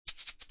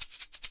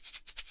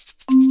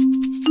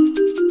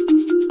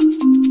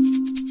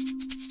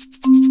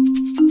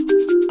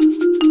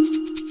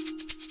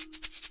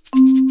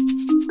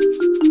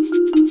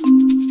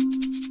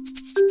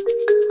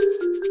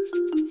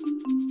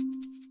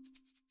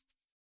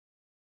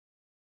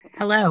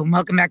Hello, and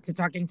welcome back to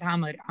Talking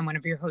Talmud. I'm one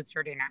of your hosts,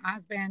 Jordana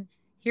Osban,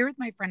 here with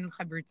my friend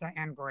Chavruta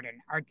Ann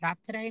Gordon. Our daf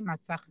today,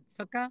 Masachet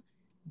Sukkah,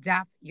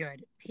 daf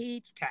Yud,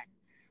 page 10.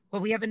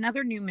 Well, we have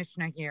another new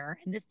Mishnah here,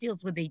 and this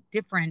deals with a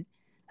different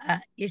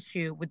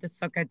issue with the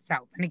Sukkah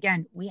itself. And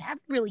again, we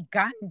haven't really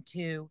gotten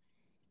to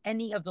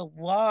any of the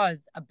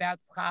laws about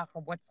tzchach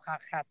or what tzchach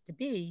has to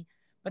be,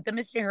 but the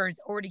Mishnah here is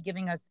already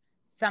giving us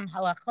some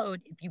halachot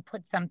if you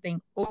put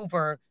something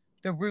over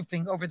the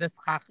roofing, over the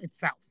tzchach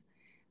itself.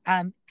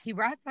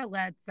 Pirasa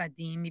let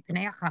tzadim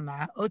mipnei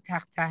hachama o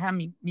tachtaha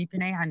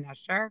mipnei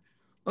hanasher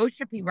o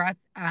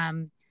shepiras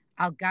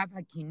al gav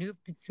hakinuv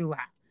pesula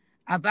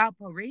aval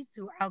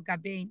poresu al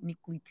gabe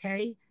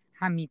niklitei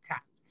hamita.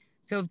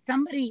 So if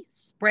somebody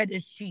spread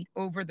a sheet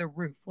over the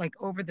roof, like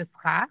over the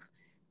schach,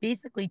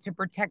 basically to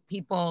protect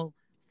people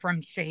from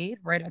shade,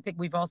 right? I think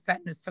we've all sat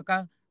in a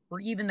sukkah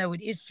where even though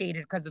it is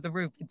shaded because of the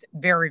roof, it's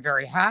very,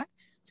 very hot.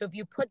 So if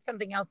you put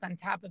something else on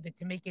top of it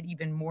to make it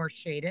even more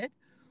shaded,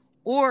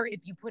 or if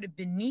you put it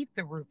beneath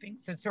the roofing,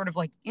 so sort of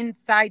like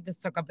inside the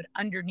sukkah, but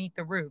underneath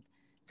the roof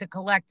to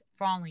collect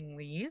falling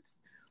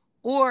leaves,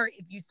 or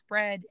if you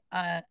spread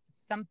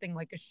something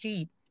like a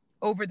sheet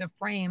over the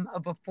frame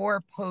of a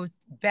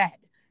four-post bed.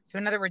 So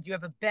in other words, you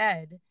have a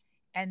bed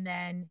and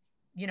then,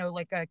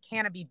 like a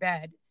canopy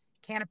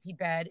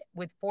bed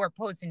with four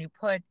posts, and you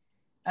put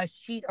a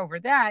sheet over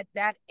that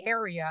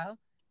area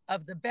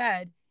of the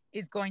bed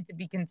is going to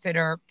be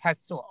considered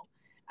pasul.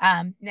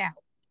 Now,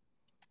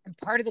 and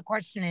part of the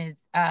question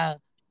is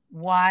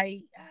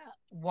why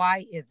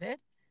is it?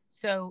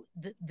 So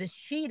the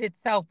sheet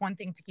itself, one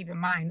thing to keep in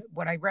mind,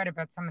 what I read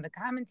about some of the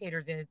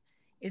commentators is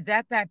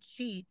that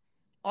sheet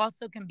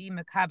also can be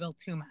makabel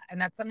tuma.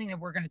 And that's something that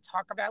we're going to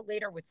talk about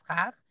later with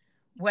schach,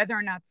 whether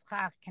or not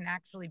schach can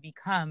actually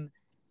become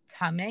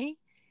tameh.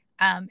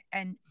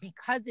 And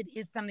because it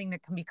is something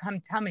that can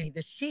become tameh,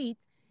 the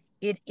sheet,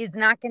 it is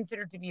not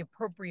considered to be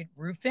appropriate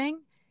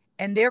roofing,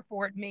 and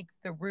therefore it makes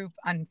the roof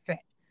unfit.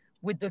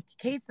 With the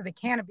case of the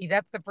canopy,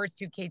 that's the first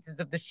two cases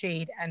of the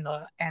shade and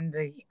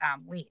the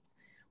leaves.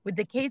 With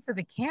the case of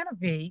the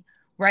canopy,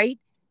 right,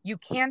 you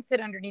can't sit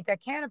underneath that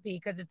canopy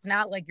because it's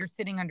not like you're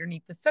sitting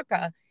underneath the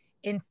sukkah.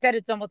 Instead,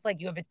 it's almost like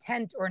you have a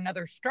tent or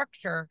another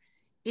structure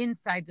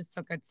inside the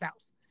sukkah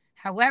itself.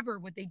 However,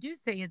 what they do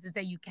say is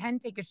that you can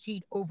take a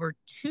sheet over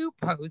two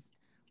posts,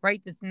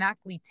 right, this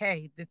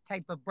naklite, this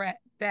type of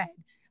bed.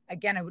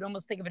 Again, I would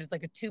almost think of it as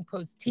like a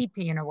two-post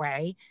teepee in a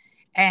way.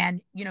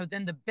 And,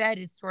 then the bed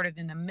is sort of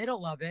in the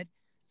middle of it.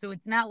 So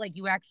it's not like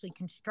you actually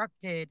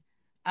constructed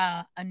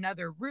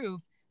another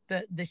roof.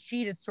 The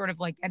sheet is sort of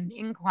like an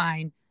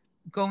incline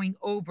going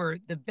over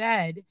the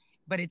bed,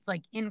 but it's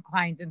like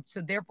inclines. And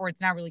so therefore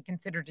it's not really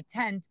considered a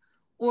tent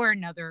or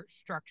another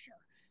structure.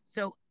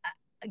 So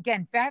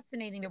again,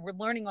 fascinating that we're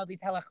learning all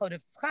these halachot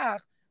of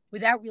schach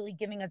without really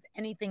giving us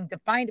anything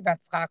defined about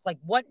schach, like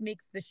what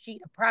makes the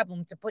sheet a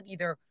problem to put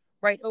either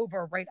right over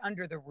or right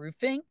under the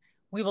roofing.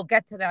 We will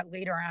get to that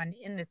later on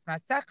in this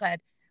Masachet,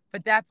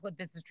 but that's what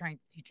this is trying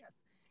to teach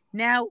us.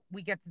 Now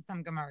we get to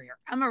some Gemara here.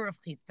 Amar Rav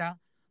Chisda,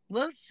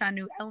 lo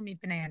shanu el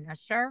mipnei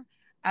hanasher,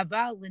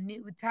 aval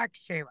l'niutak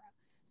shera.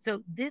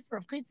 So this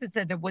Rav Chisda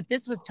said that what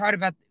this was taught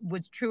about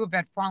was true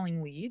about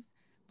falling leaves,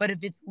 but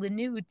if it's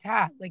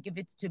l'niutak, like if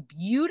it's to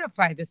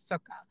beautify the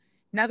sukkah,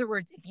 in other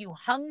words, if you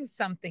hung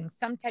something,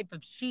 some type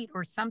of sheet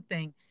or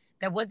something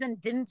that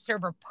didn't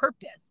serve a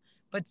purpose,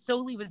 but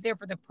solely was there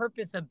for the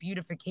purpose of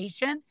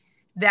beautification,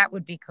 that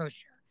would be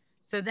kosher.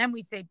 So then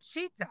we say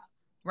pshita,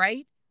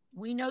 right?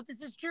 We know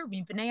this is true.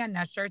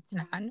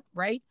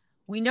 Right?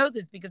 We know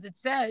this because it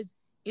says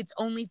it's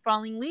only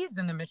falling leaves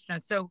in the Mishnah.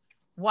 So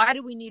why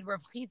do we need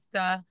Rav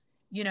Chisda,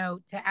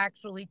 to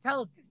actually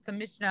tell us this? The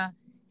Mishnah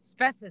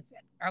specifies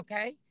it.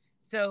 Okay.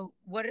 So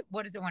what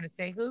does it want to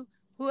say? Who,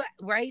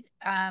 right?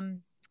 All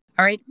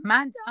right.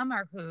 Man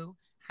amarhu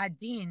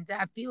hadin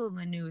da'afilu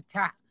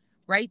lenuta.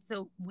 Right.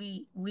 So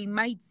we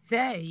might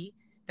say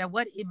that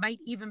what it might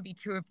even be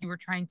true if you were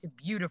trying to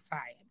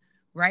beautify it,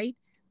 right?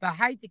 So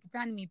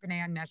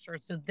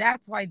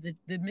that's why the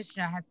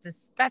Mishnah has to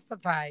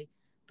specify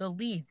the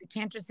leaves. It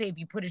can't just say if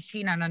you put a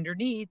sheet on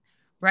underneath,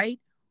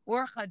 right?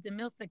 So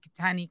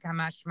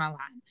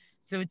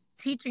it's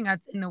teaching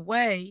us in the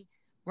way,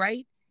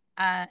 right,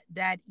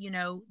 that,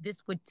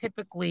 this would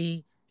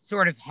typically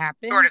sort of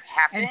happen.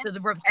 And so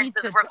the Rav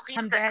Chisda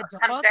comes ahead to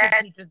also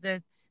teach us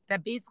this,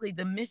 that basically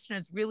the Mishnah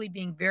is really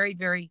being very,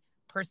 very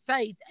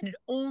precise, and it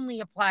only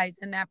applies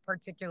in that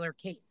particular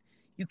case.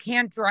 You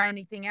can't draw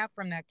anything out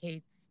from that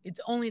case.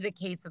 It's only the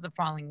case of the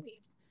falling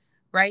leaves,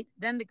 right?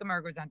 Then the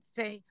Gemara goes on to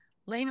say,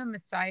 Lema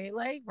Messiah,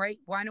 right?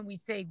 Why don't we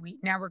say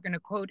we're going to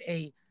quote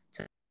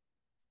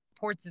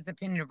supports this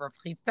opinion of Rav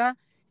Chisda,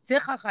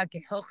 Sichacha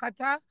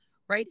kehilchata,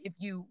 right? If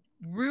you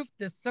roof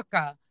the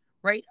sukkah,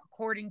 right,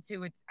 according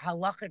to its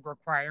halachic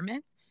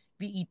requirements,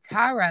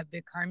 v'itara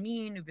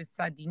b'karmin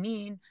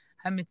u'b'sadinin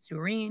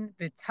hamitzurin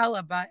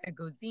v'tala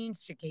ba'egozin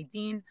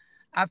shekedin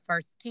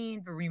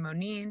afarskin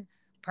v'rimonin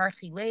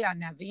parchilei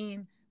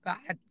anavim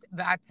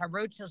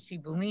v'atarot shel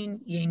shibulin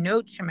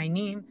yenot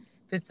shemainim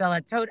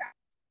v'salatot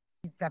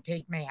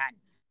istapek mehan.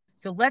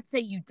 So let's say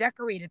you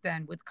decorate it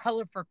then with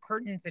colorful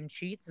curtains and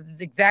sheets. So this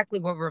is exactly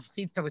what Rav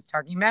Chisda was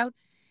talking about,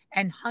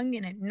 and hung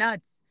in it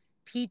nuts,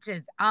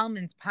 peaches,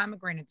 almonds,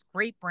 pomegranates,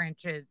 grape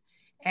branches,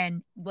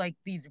 and like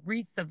these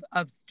wreaths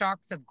of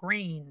stalks of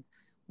grains,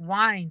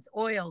 wines,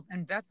 oils,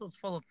 and vessels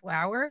full of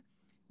flour.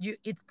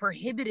 It's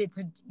prohibited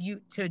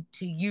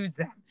to use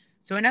them.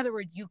 So in other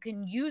words, you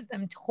can use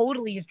them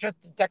totally as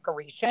just a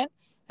decoration.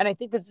 And I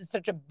think this is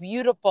such a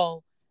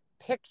beautiful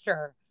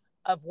picture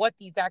of what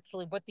these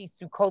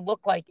Sukkot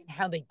look like and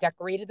how they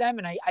decorated them.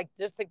 And I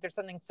just think there's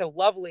something so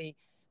lovely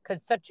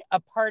because such a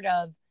part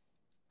of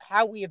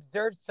how we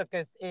observe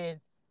Sukkot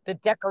is the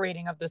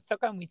decorating of the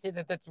Sukkah. And we see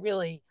that that's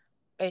really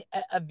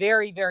a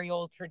very, very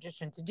old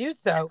tradition to do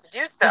so.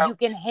 So you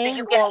can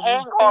hang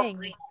all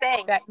these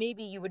things that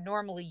maybe you would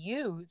normally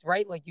use,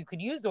 right? Like you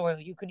could use oil,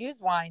 you could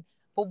use wine,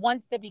 but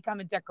once they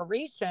become a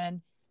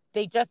decoration,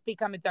 they just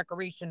become a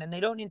decoration and they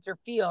don't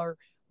interfere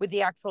with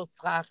the actual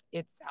slach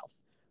itself,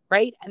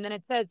 right? And then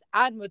it says,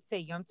 Ad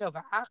Motzei Yom Tov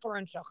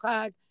Ha'acharon Shel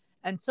Chag,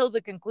 until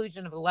the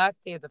conclusion of the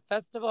last day of the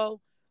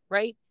festival,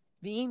 right?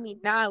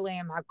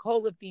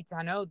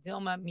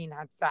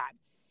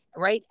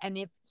 Right? And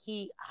if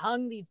he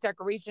hung these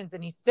decorations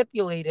and he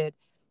stipulated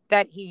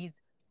that he's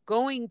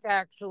going to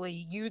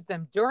actually use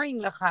them during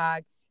the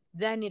Chag,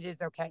 then it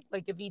is okay.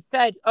 Like if he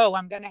said, oh,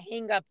 I'm going to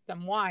hang up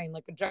some wine,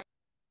 like a jar,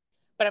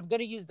 but I'm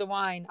going to use the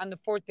wine on the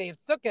fourth day of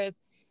Sukkot,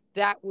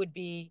 that would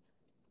be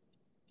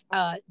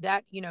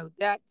that.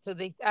 So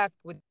they ask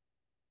what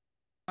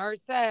Mar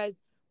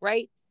says,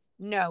 right?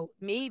 No,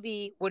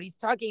 maybe what he's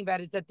talking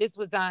about is that this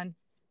was on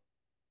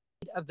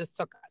of the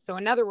sukkah. So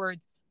in other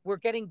words, we're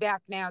getting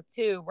back now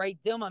to, right,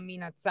 Dilma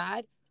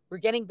Minatzad. We're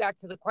getting back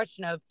to the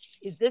question of,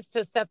 is this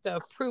Tosefta a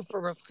proof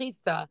for Rav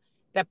Chisda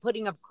that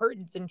putting up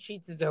curtains and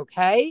sheets is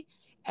okay?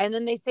 And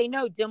then they say,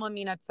 no, Dilma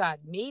Minatzad.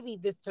 Maybe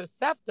this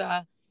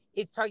Tosefta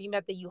is talking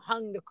about that you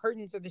hung the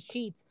curtains or the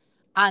sheets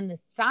on the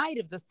side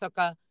of the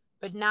sukkah,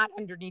 but not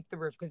underneath the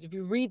roof. Because if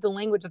you read the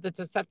language of the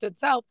Tosefta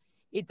itself,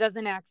 it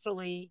doesn't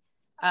actually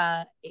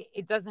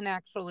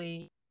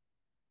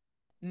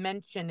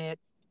mention it.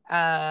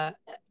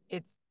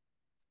 It's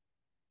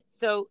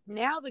so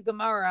now the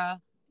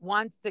Gemara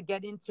wants to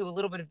get into a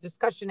little bit of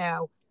discussion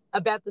now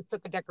about the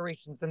sukkah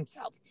decorations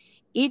themselves.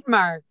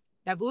 Idmar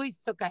navui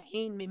sukkah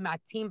ein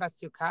mimatim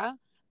basukah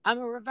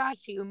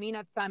amaravashi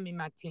uminatzam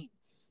mimatim.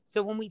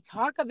 So when we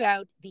talk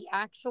about the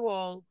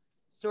actual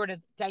sort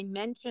of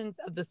dimensions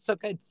of the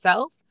sukkah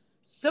itself,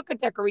 sukkah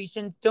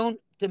decorations don't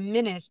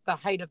diminish the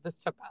height of the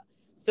sukkah.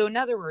 So in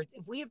other words,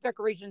 if we have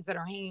decorations that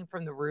are hanging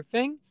from the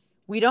roofing,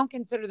 we don't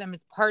consider them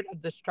as part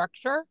of the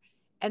structure,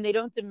 and they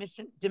don't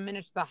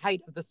diminish the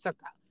height of the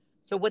sukkah.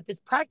 So what this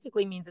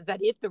practically means is that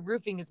if the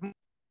roofing is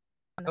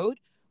mode,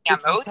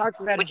 which we talked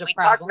about as a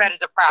problem,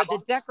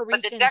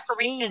 but the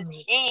decorations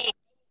hang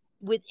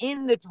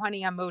within the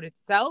 20 amot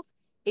itself,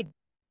 it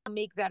doesn't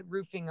make that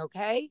roofing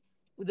okay.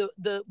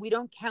 We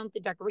don't count the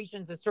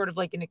decorations as sort of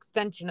like an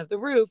extension of the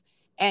roof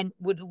and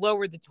would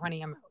lower the 20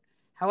 amot.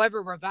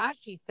 However, Rav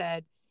Ashi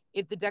said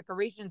if the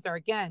decorations are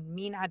again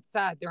min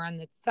hatzad, they're on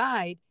the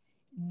side,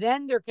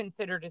 then they're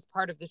considered as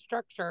part of the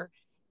structure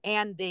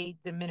and they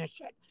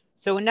diminish it.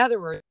 So in other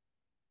words,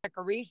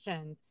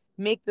 decorations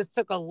make the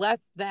sukkah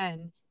less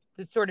than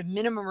the sort of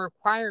minimum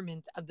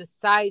requirement of the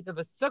size of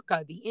a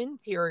sukkah, the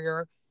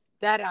interior,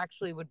 that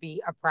actually would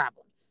be a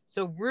problem.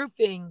 So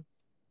roofing,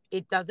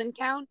 it doesn't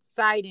count.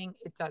 Siding,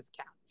 it does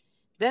count.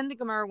 Then the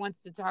Gemara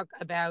wants to talk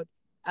about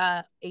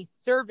a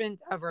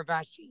servant of Rav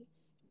Ashi,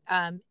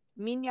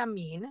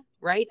 Minyamin,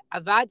 right?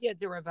 Avadia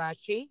de Rav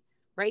Ashi,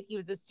 right? He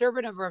was a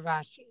servant of Rav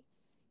Ashi.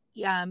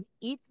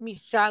 It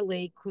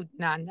mishale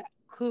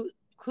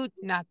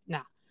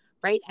kutnatna,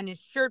 right? And his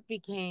shirt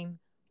became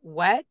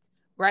wet,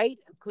 right?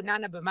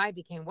 Kunana b'mai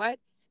became wet.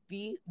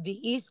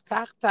 V'ish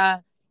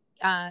tachta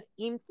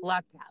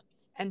imtlata.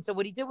 And so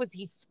what he did was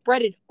he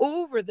spread it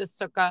over the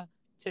sukkah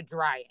to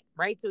dry it,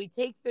 right? So he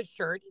takes the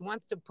shirt, he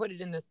wants to put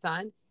it in the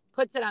sun,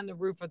 puts it on the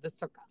roof of the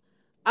sukkah.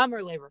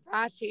 Amar le Rav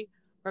Ashi.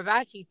 Rav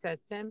Ashi says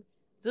to him,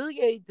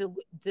 Zilye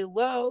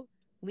delo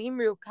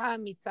limru ka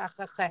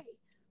misachachei.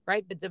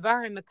 Right? But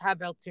Devarim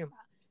Makabel Tuma.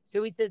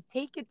 So he says,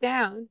 take it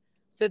down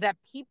so that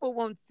people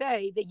won't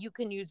say that you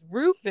can use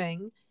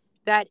roofing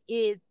that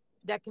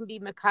can be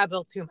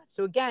Makabel Tuma.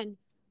 So again,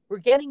 we're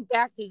getting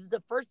back to this is the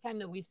first time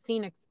that we've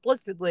seen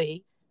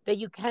explicitly that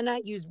you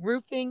cannot use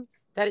roofing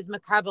that is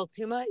Makabel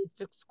Tuma is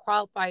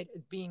disqualified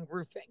as being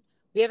roofing.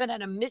 We haven't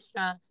had a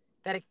Mishnah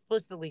that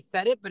explicitly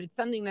said it, but it's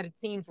something that it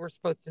seems we're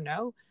supposed to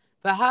know.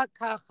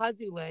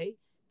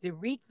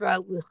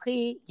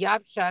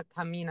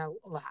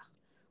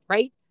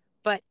 Right?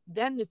 But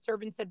then the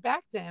servant said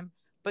back to him,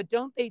 but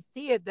don't they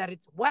see it that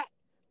it's wet,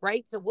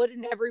 right? So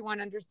wouldn't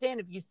everyone understand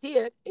if you see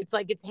it, it's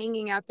like it's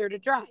hanging out there to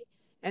dry.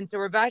 And so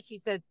Rav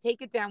Ashi says,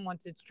 take it down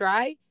once it's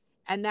dry.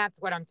 And that's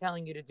what I'm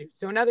telling you to do.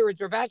 So in other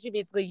words, Rav Ashi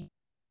basically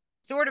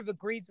sort of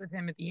agrees with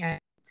him at the end,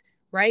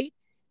 right?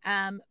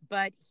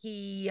 But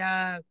he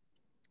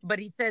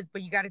says,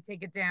 but you got to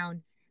take it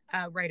down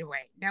right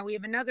away. Now we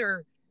have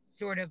another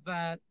sort of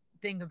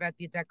thing about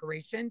the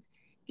decorations.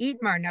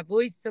 Idmar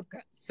Navui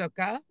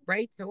Sukkah,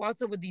 right? So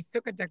also with these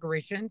sukkah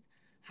decorations,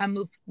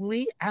 Hamuflagin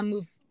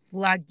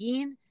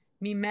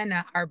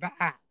Mimena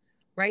Arba'a,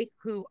 right?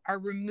 Who are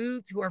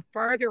removed, who are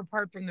farther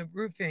apart from the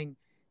roofing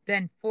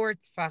than 4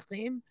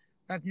 tfachim.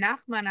 Rav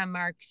Nachman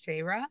Amar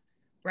Kshera,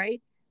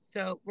 right?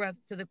 So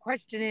the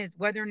question is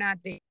whether or not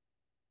they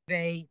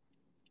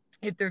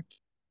if they're too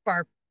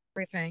far from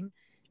the roofing,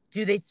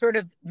 do they sort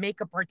of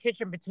make a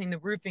partition between the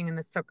roofing and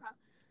the sukkah?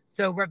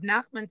 So Rav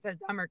Nachman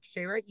says Amar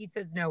Kshera. He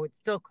says no, it's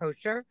still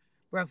kosher.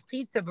 Rav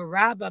Chisa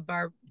Barabba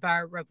bar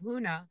Rav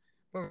Huna,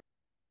 but Rav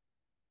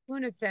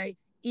Huna say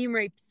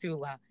Imre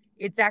Psula.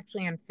 It's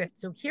actually unfit.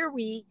 So here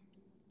we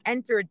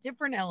enter a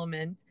different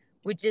element,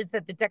 which is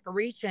that the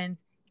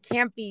decorations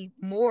can't be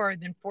more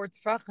than 4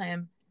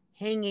 tefachim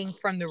hanging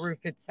from the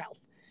roof itself.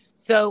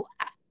 So,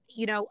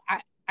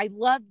 I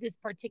love this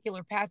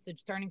particular passage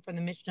starting from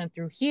the Mishnah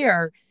through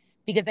here,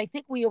 because I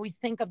think we always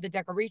think of the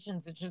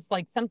decorations as just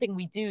like something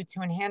we do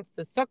to enhance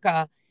the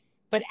sukkah,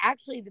 but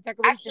actually the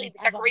decorations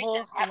have a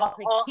whole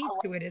halachic piece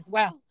to it as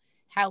well.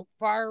 How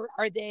far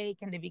are they?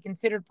 Can they be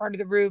considered part of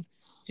the roof?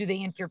 Do they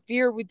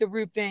interfere with the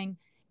roofing?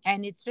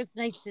 And it's just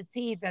nice to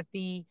see that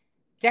the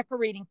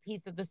decorating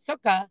piece of the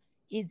sukkah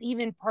is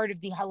even part of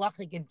the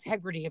halachic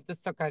integrity of the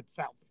sukkah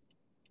itself.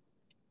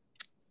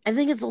 I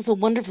think it's also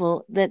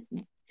wonderful that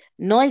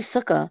Noi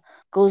Sukkah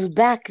goes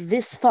back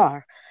this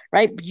far,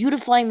 right?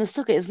 Beautifying the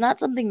sukkah is not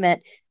something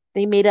that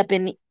they made up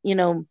in,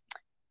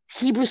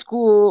 Hebrew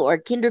school or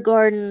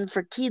kindergarten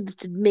for kids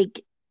to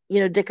make,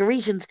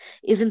 decorations.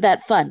 Isn't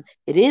that fun?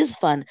 It is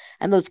fun,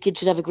 and those kids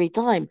should have a great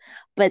time.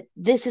 But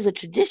this is a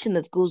tradition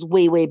that goes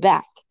way, way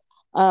back.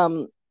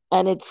 And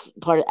it's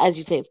part of, as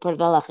you say, it's part of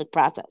the halachic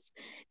process.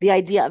 The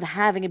idea of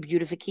having a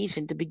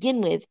beautification to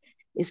begin with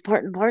is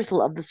part and parcel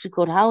of the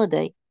Sukkot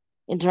holiday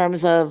in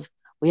terms of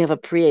we have a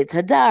Priyat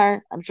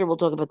Hadar. I'm sure we'll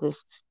talk about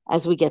this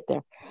as we get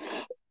there.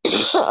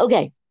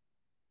 Okay.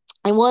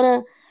 I want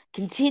to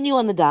continue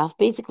on the daf,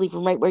 basically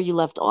from right where you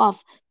left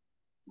off,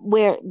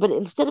 but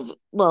instead of,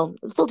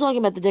 still talking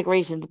about the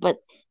decorations, but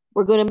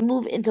we're going to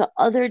move into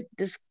other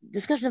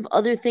discussion of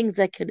other things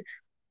that could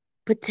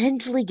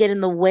potentially get in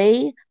the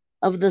way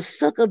of the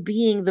sukkah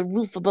being the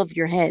roof above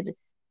your head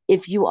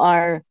if you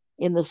are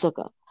in the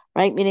sukkah,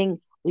 right?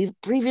 Meaning we've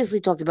previously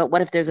talked about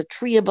what if there's a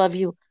tree above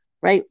you,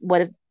 right?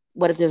 What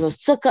if there's a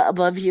sukkah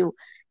above you?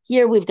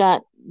 Here we've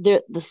got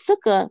the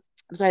sukkah,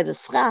 the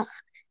schach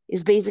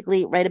is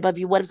basically right above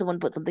you. What if someone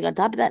put something on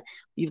top of that?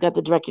 You've got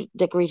the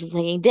decorations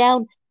hanging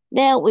down.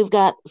 Now we've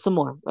got some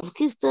more. Rav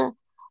Chisda,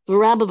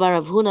 V'Rabba bar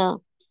Rav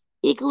Huna,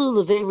 Iklu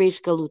levei reish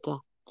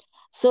galuta.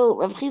 So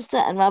Rav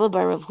Chisda and Rabba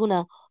bar Rav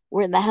Huna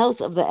were in the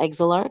house of the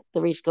exilarch, the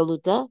Reish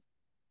Galuta.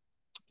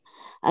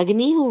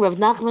 Agnihu Rav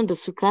Nachman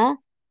b'sukkah,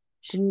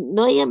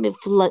 shenoya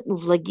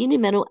muflagim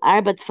mimenu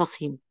arba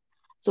tfachim.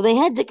 So they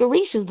had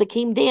decorations that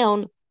came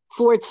down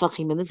 4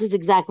 tfachim, and this is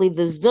exactly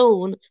the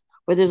zone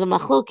where there's a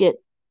machloket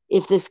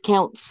if this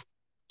counts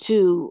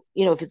to,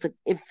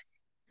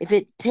 if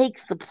it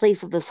takes the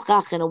place of the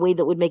schach in a way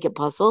that would make it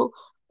puzzle,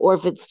 or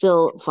if it's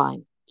still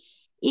fine.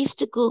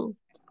 Ishtaku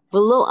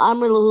v'lo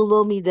amr lahu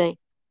lo midei.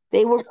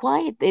 They were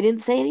quiet. They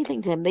didn't say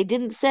anything to him. They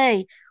didn't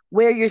say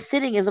where you're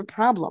sitting is a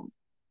problem,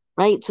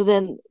 right? So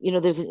then,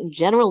 in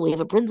general, we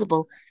have a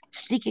principle,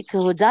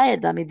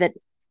 that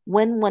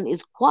when one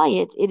is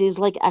quiet, it is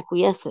like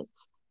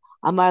acquiescence.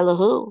 Amar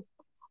lahu,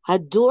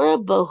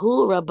 hadura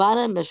bahu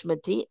rabana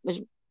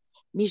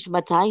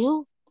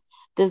mishmatayu.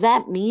 Does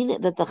that mean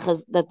that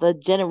the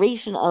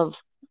generation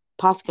of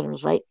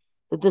paskiners, right,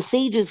 that the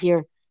sages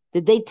here,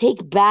 did they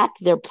take back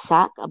their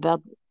psak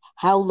about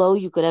how low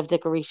you could have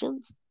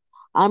decorations?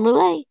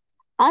 Amrulay,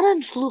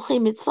 anan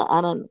shluchei mitzvah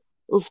anan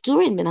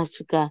ufturin min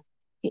hasukah.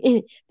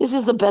 This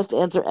is the best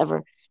answer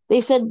ever. They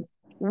said,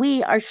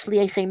 we are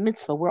shliachei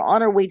mitzvah. We're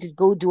on our way to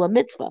go do a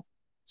mitzvah.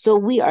 So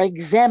we are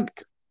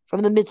exempt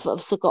from the mitzvah of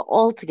sukkah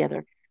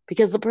altogether,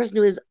 because the person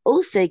who is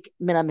osek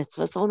min a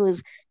mitzvah, someone who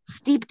is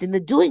steeped in the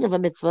doing of a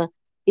mitzvah,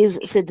 is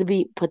said to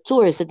be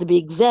patur, is said to be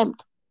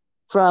exempt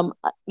from,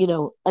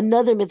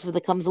 another mitzvah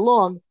that comes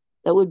along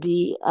that would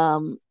be,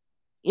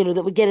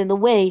 that would get in the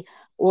way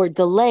or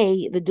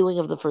delay the doing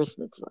of the first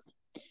mitzvah.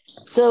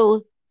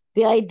 So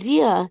the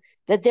idea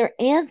that their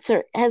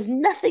answer has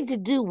nothing to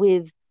do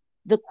with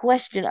the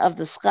question of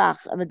the schach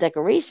and the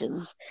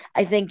decorations,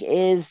 I think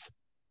is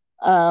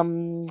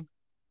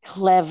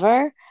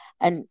clever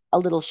and a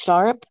little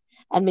sharp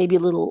and maybe a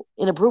little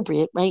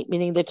inappropriate, right?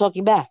 Meaning they're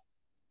talking back.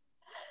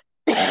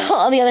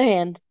 On the other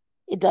hand,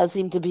 it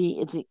seems to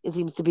be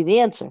the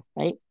answer,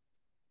 right?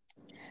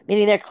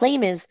 Meaning their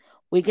claim is,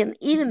 we can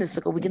eat in the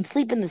sukkah, we can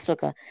sleep in the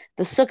sukkah.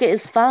 The sukkah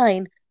is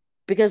fine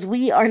because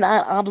we are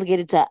not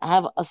obligated to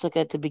have a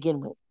sukkah to begin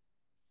with.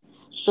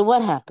 So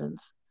what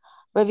happens?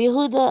 Rav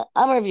Yehuda,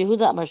 Amar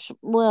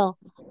Shmuel,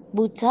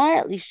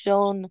 mutar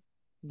lishon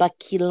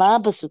bakila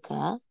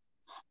basukkah,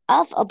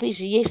 af al pi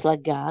sheyesh la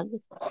gag,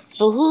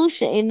 v'hu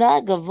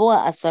she'ena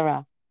gavoa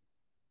asara.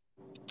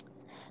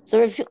 So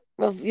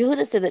Rav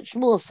Yehuda said that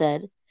Shmuel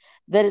said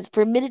that it's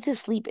permitted to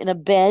sleep in a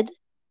bed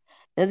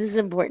now this is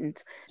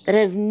important, that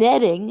has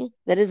netting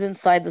that is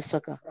inside the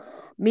sukkah.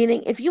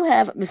 Meaning, if you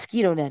have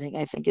mosquito netting,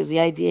 I think is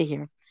the idea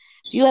here.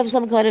 If you have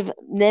some kind of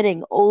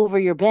netting over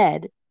your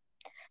bed,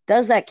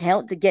 does that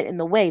count to get in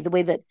the way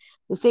that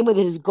the same way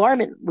that his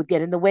garment would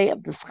get in the way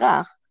of the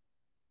schach?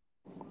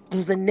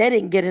 Does the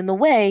netting get in the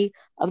way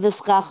of the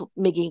schach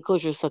making a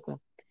kosher sukkah?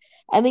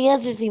 And the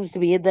answer seems to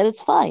be that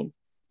it's fine.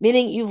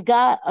 Meaning you've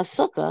got a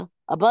sukkah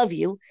above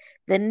you,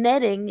 the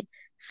netting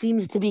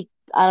seems to be,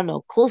 I don't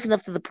know, close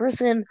enough to the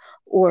person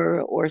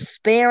or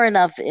spare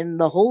enough in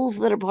the holes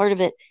that are part of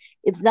it.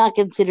 It's not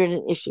considered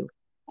an issue.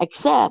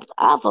 Except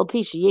afal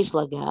pisha yesh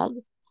lagag,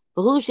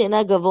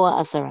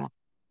 asara.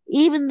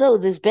 Even though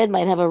this bed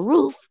might have a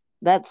roof,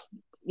 that's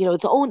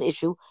its own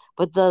issue,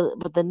 but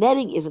the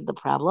netting isn't the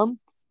problem,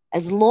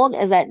 as long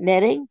as that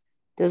netting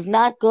does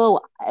not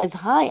go as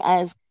high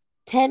as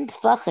 10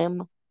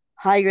 tfachim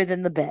higher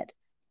than the bed.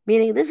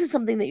 Meaning this is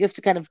something that you have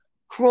to kind of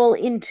crawl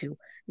into,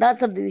 not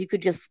something that you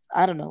could just,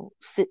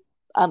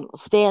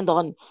 stand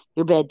on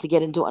your bed to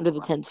get into under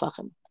the 10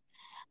 tfachim.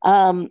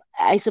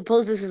 I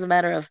suppose this is a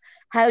matter of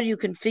how do you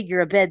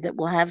configure a bed that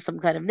will have some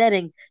kind of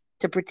netting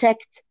to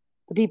protect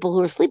the people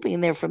who are sleeping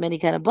in there from any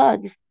kind of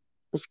bugs,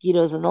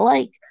 mosquitoes and the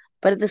like,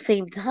 but at the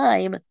same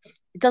time,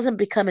 it doesn't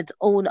become its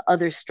own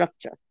other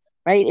structure,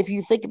 right? If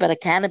you think about a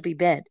canopy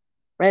bed,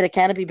 right, a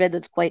canopy bed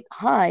that's quite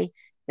high,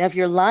 now if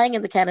you're lying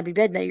in the canopy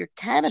bed, now your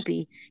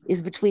canopy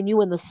is between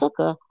you and the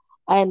sukkah,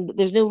 and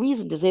there's no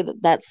reason to say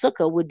that that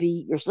sukkah would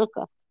be your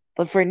sukkah.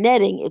 But for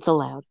netting, it's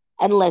allowed,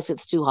 unless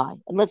it's too high,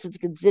 unless it's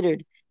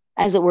considered,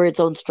 as it were, its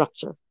own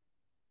structure.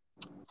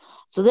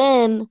 So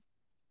then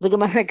the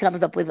Gemara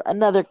comes up with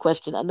another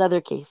question,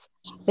 another case.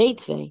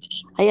 Meitvei,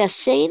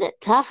 hayashein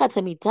tachat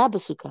hamita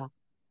b'sukkah,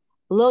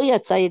 lo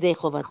yatsa yedei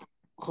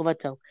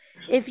chovato.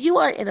 If you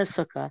are in a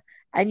sukkah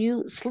and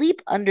you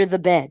sleep under the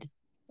bed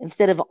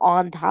instead of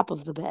on top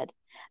of the bed,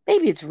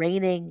 maybe it's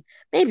raining,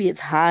 maybe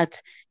it's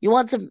hot, you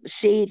want some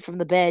shade from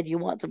the bed, you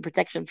want some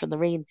protection from the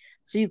rain,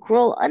 so you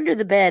crawl under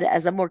the bed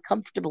as a more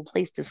comfortable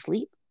place to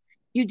sleep,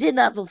 you did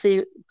not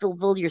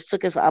fulfill your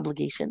sukkah's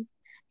obligation,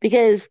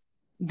 because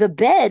the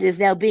bed is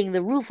now being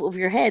the roof over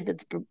your head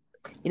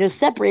that's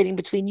separating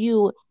between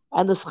you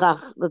and the schach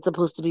that's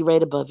supposed to be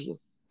right above you.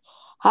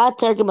 Ha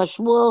targama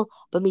Shmuel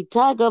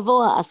b'mita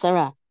gavoa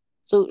asara.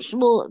 So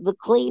Shmuel, the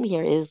claim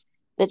here is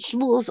that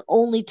Shmuel's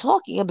only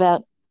talking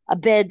about a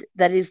bed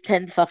that is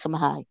 10 tfachim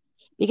high.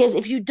 Because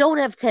if you don't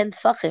have 10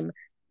 tfachim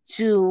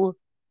to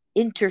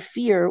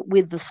interfere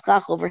with the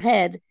schach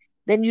overhead,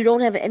 then you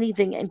don't have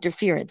anything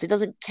interference. It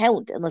doesn't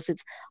count unless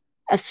it's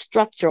a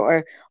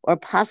structure or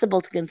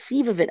possible to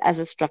conceive of it as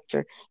a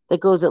structure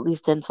that goes at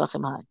least 10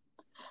 tfachim high.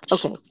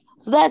 Okay,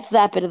 so that's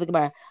that bit of the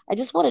Gemara. I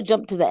just want to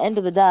jump to the end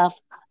of the daf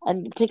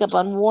and pick up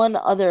on one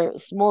other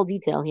small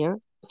detail here.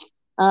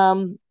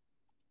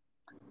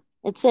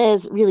 It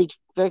says, really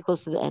very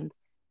close to the end,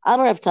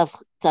 Amar of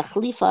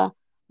Tachlifa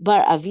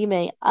bar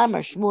Avime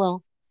Amar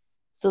Shmuel.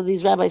 So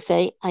these rabbis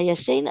say,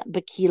 Hayashen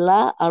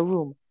bekila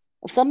arum.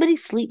 If somebody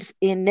sleeps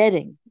in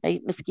netting,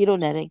 right, mosquito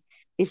netting,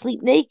 they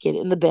sleep naked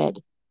in the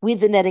bed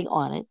with the netting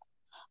on it.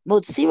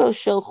 Motziro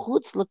shel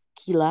chutz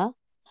lekila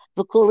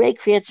v'korei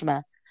kriyat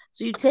shema.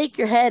 So you take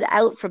your head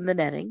out from the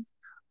netting,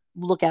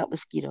 look out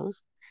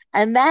mosquitoes,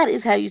 and that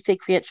is how you say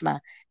Kriyat Shema.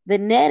 The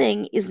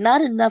netting is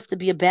not enough to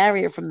be a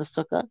barrier from the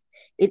sukkah.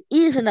 It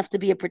is enough to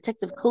be a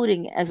protective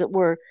coating, as it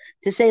were,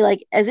 to say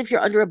like as if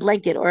you're under a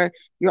blanket or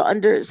you're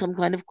under some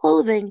kind of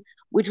clothing,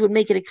 which would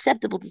make it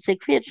acceptable to say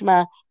Kriyat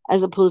Shema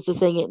as opposed to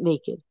saying it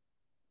naked.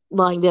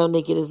 Lying down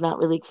naked is not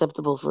really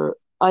acceptable for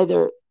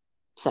either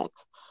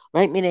sex,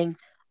 right? Meaning,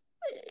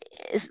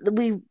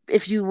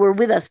 if you were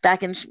with us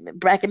back in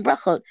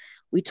Brachot,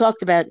 we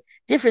talked about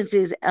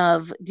differences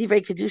of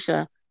divrei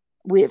kedusha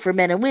for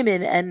men and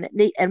women,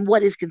 and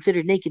what is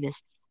considered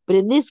nakedness. But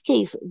in this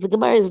case, the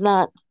Gemara is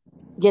not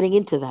getting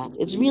into that.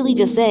 It's really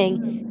just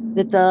saying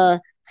that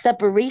the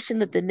separation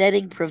that the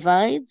netting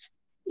provides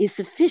is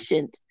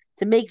sufficient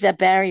to make that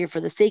barrier for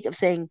the sake of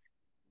saying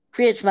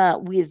Kriyat Shema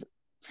with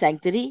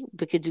sanctity,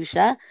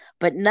 b'kedusha,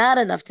 but not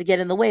enough to get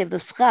in the way of the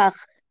schach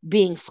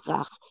being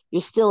schach.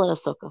 You're still in a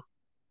sukkah.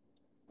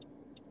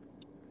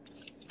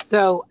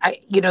 So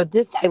I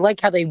like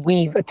how they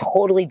weave a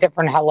totally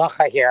different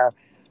halacha here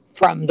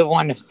from the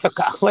one of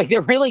sukkah. Like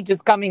they're really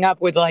just coming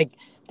up with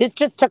this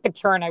just took a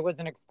turn I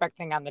wasn't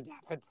expecting on the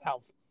daf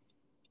itself.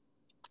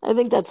 I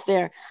think that's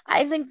fair.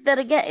 I think that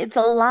again, it's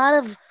a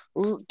lot of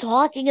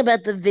talking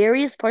about the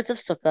various parts of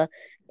sukkah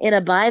in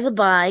a by the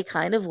by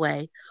kind of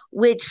way.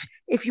 Which,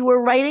 if you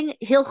were writing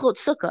Hilchot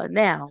Sukkah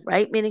now,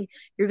 right, meaning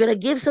you're going to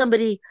give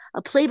somebody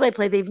a play by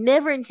play, they've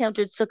never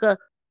encountered sukkah,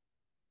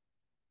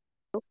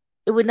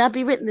 it would not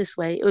be written this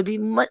way. It would be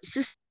much,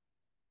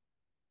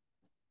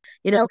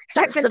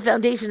 start from the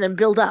foundation and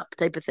build up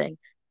type of thing.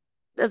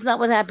 That's not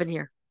what happened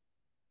here.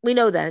 We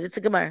know that. It's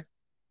the Gemara.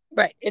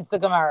 Right. It's the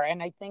Gemara.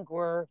 And I think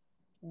we're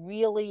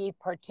really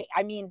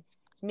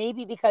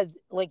maybe because,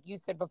 like you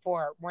said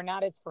before, we're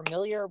not as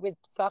familiar with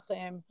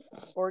Psachim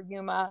or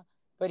Yuma,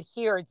 but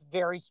here it's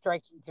very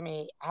striking to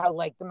me how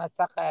the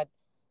Masachet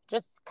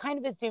just kind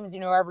of assumes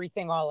you know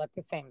everything all at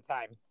the same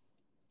time.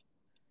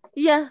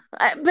 Yeah,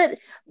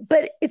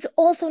 but it's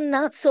also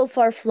not so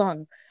far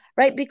flung,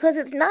 right? Because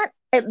it's not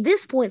at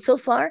this point so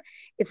far.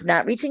 It's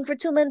not reaching for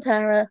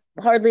Tumantara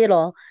hardly at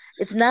all.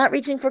 It's not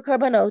reaching for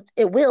Carbonot.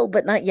 It will,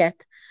 but not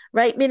yet,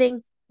 right?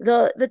 Meaning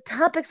the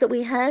topics that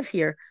we have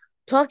here,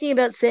 talking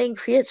about saying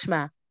Kriyat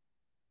Shema,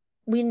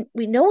 we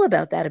know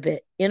about that a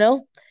bit, you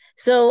know.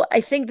 So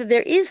I think that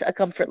there is a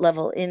comfort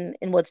level in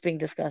what's being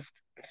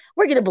discussed.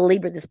 We're going to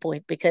belabor this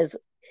point because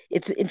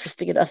it's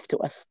interesting enough to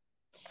us.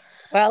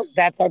 Well,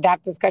 that's our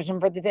DAF discussion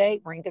for the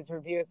day. Rank us,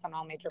 review us on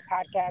all major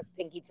podcasts.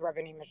 Thank you to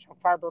Reverend Michelle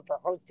Farber for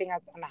hosting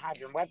us on the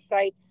Hadron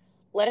website.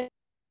 Let us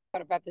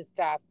know about this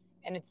DAF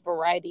and its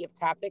variety of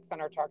topics on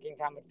our Talking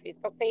Talmud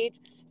Facebook page.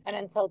 And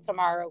until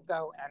tomorrow,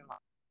 go and love.